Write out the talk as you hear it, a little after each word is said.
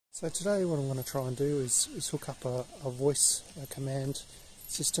So today what I'm going to try and do is hook up a voice command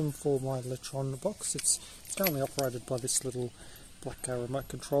system for my Electron box. It's currently operated by this little black remote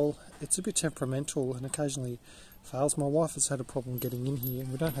control. It's a bit temperamental and occasionally fails. My wife has had a problem getting in here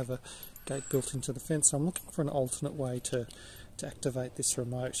and we don't have a gate built into the fence, so I'm looking for an alternate way to activate this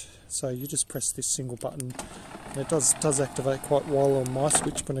remote. So you just press this single button and it does activate quite well on my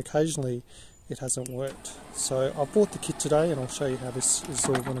switch, but occasionally it hasn't worked. So I bought the kit today and I'll show you how this is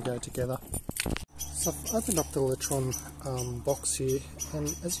all going to go together. So I've opened up the Electron box here,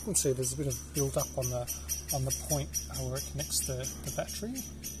 and as you can see there's a bit of build up on the point where it connects the battery.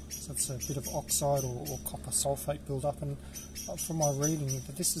 So it's a bit of oxide or copper sulfate build up, and from my reading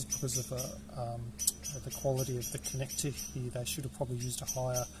this is because of the quality of the connector here. They should have probably used a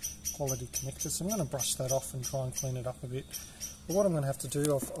higher quality connector, so I'm going to brush that off and try and clean it up a bit. But what I'm going to have to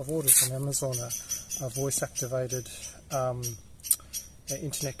do, I've ordered from Amazon a voice activated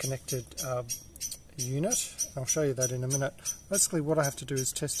internet connected unit. I'll show you that in a minute. Basically what I have to do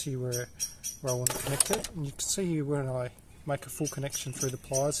is test here where I want to connect it, and you can see here when I make a full connection through the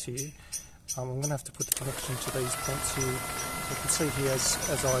pliers here, I'm going to have to put the connection to these points here. So you can see here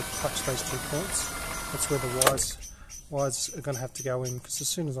as I touch those 2 points, that's where the wires are going to have to go in, because as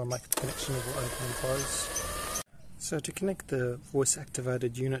soon as I make the connection it will open and close. So to connect the voice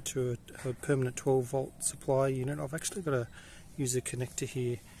activated unit to a permanent 12 volt supply unit, I've actually got to use a connector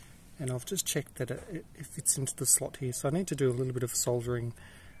here, and I've just checked that it fits into the slot here. So I need to do a little bit of soldering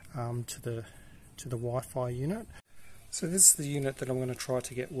to the Wi-Fi unit. So this is the unit that I'm going to try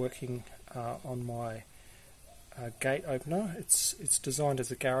to get working on my gate opener. It's designed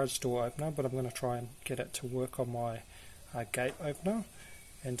as a garage door opener, but I'm going to try and get it to work on my gate opener.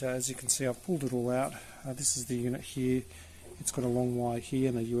 And as you can see, I've pulled it all out. This is the unit here. It's got a long wire here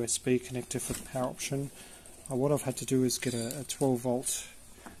and a USB connector for the power option. What I've had to do is get a 12 volt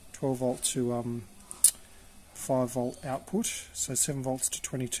to 5 volt output. So 7 volts to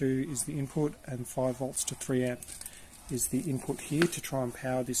 22 is the input, and 5 volts to 3 amp is the input here to try and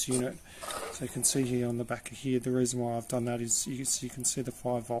power this unit. So you can see here on the back of here, the reason why I've done that is you can see the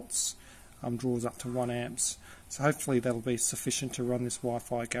 5 volts draws up to 1 amps. So hopefully that'll be sufficient to run this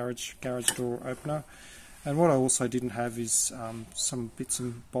Wi-Fi garage door opener. And what I also didn't have is some bits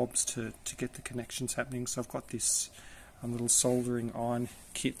and bobs to get the connections happening. So I've got this little soldering iron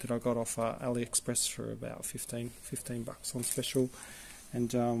kit that I got off AliExpress for about 15 bucks on special.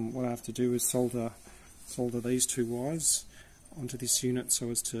 And what I have to do is solder these 2 wires onto this unit so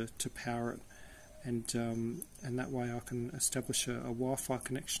as to power it, and that way I can establish a Wi-Fi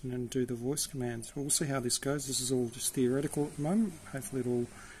connection and do the voice commands. We'll see how this goes. This is all just theoretical at the moment. Hopefully it all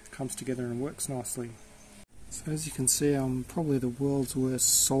comes together and works nicely. So as you can see, I'm probably the world's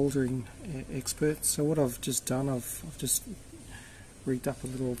worst soldering expert. So what I've just done, I've just rigged up a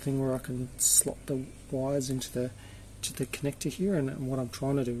little thing where I can slot the wires into the connector here, and what I'm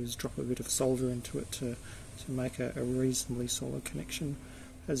trying to do is drop a bit of solder into it to make a reasonably solid connection.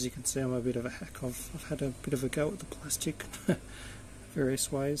 As you can see, I'm a bit of a hack. I've had a bit of a go at the plastic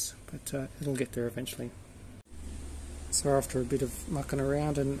various ways, but it'll get there eventually. So after a bit of mucking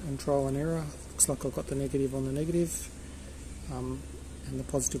around and trial and error, looks like I've got the negative on the negative and the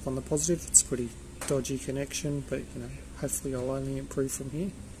positive on the positive. It's a pretty dodgy connection, but hopefully I'll only improve from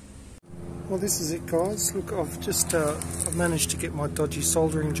here. Well, this is it, guys. Look, I've managed to get my dodgy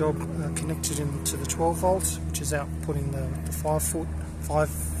soldering job connected into the 12 volt, which is outputting the 5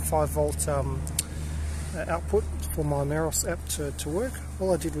 volt output for my Meross app to work.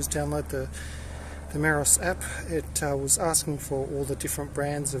 All I did was download the Meross app. It was asking for all the different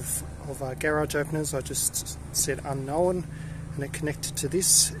brands of garage openers. I just said unknown, and it connected to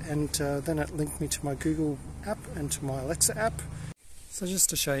this, and then it linked me to my Google app and to my Alexa app. So just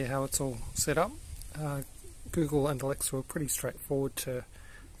to show you how it's all set up, Google and Alexa are pretty straightforward to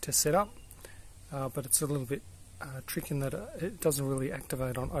set up, but it's a little bit tricky in that it doesn't really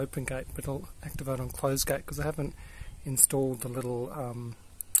activate on open gate, but it'll activate on closed gate because I haven't installed the little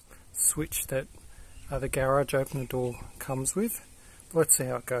switch that the garage opener door comes with. But let's see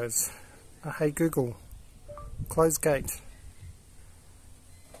how it goes. Hey Google, close gate.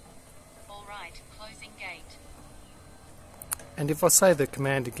 Alright, closing gate. And if I say the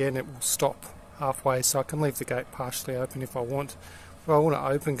command again, it will stop halfway, so I can leave the gate partially open if I want. If I want to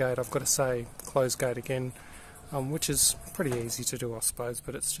open gate, I've got to say close gate again, which is pretty easy to do, I suppose,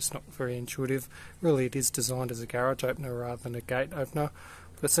 but it's just not very intuitive. Really, it is designed as a garage opener rather than a gate opener,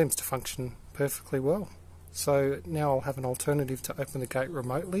 but it seems to function perfectly well. So now I'll have an alternative to open the gate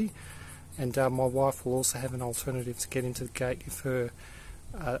remotely, and my wife will also have an alternative to get into the gate if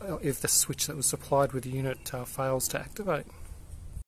the switch that was supplied with the unit fails to activate.